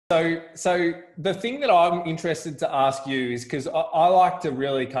So the thing that I'm interested to ask you is because I like to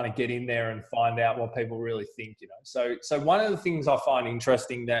really kind of get in there and find out what people really think, you know. So one of the things I find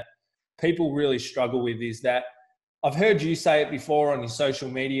interesting that people really struggle with is that I've heard you say it before on your social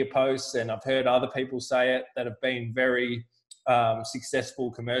media posts, and I've heard other people say it that have been very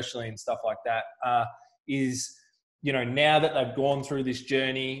successful commercially and stuff like that, is, you know, now that they've gone through this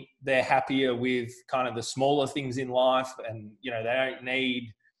journey, they're happier with kind of the smaller things in life, and, you know, they don't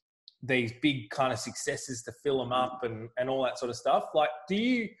need these big kind of successes to fill them up and all that sort of stuff. Like, do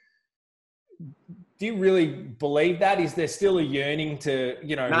you really believe that? Is there still a yearning to,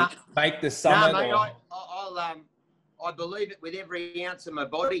 you know, make the summit? No, mate, I believe it with every ounce of my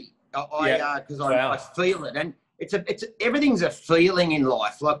body. I feel it, and it's everything's a feeling in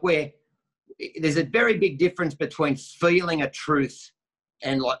life. Like, there's a very big difference between feeling a truth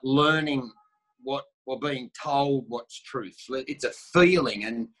and like learning what or being told what's truth. It's a feeling,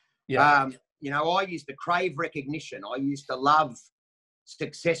 and you know, I used to crave recognition. I used to love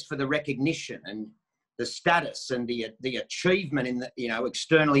success for the recognition and the status and the achievement in the, you know,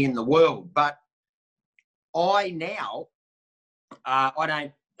 externally in the world. But I now I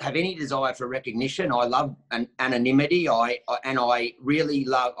don't have any desire for recognition. I love anonymity. I really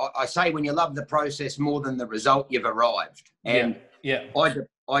love. I say when you love the process more than the result, you've arrived. And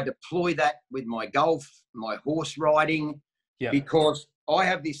I deploy that with my golf, my horse riding, because I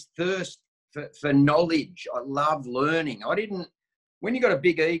have this thirst for knowledge. I love learning. When you got a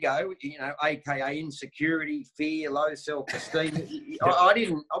big ego, you know, AKA insecurity, fear, low self-esteem,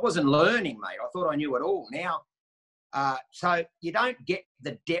 I wasn't learning, mate. I thought I knew it all. Now, so you don't get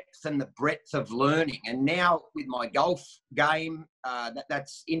the depth and the breadth of learning. And now with my golf game,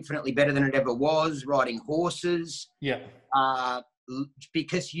 that's infinitely better than it ever was. Riding horses,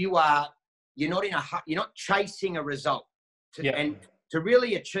 because you're not chasing a result. And to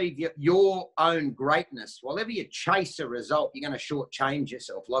really achieve your own greatness, whenever you chase a result, you're going to shortchange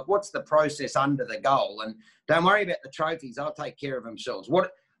yourself. Like, what's the process under the goal? And don't worry about the trophies; they'll take care of themselves.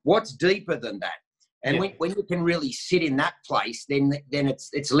 What's deeper than that? And when you can really sit in that place, then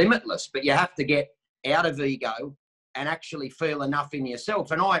it's limitless. But you have to get out of ego and actually feel enough in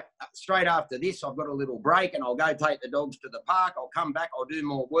yourself. And straight after this, I've got a little break, and I'll go take the dogs to the park. I'll come back. I'll do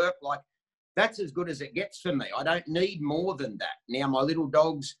more work. Like, that's as good as it gets for me. I don't need more than that. Now, my little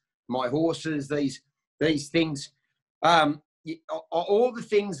dogs, my horses, these things, all the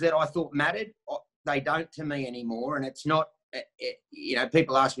things that I thought mattered, they don't to me anymore. And it's not, you know,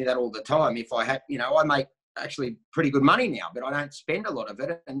 people ask me that all the time. If I had, you know, I make actually pretty good money now, but I don't spend a lot of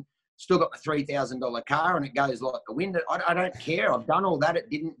it, and still got my $3,000 car, and it goes like the wind. I don't care. I've done all that. It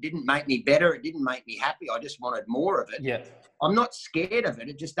didn't make me better. It didn't make me happy. I just wanted more of it. Yeah. I'm not scared of it.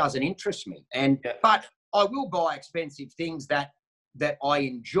 It just doesn't interest me. But I will buy expensive things that I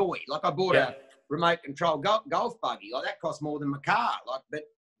enjoy. Like, I bought a remote control golf buggy. Like, that cost more than my car. Like, but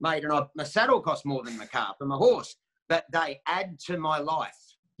mate, and my saddle cost more than my car for my horse. But they add to my life.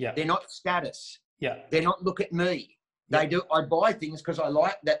 Yeah. They're not status. Yeah. They're not look at me. They do. I buy things because I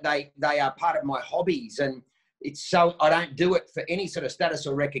like that they are part of my hobbies, and it's so I don't do it for any sort of status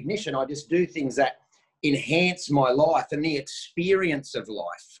or recognition. I just do things that enhance my life and the experience of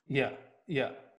life. Yeah, yeah.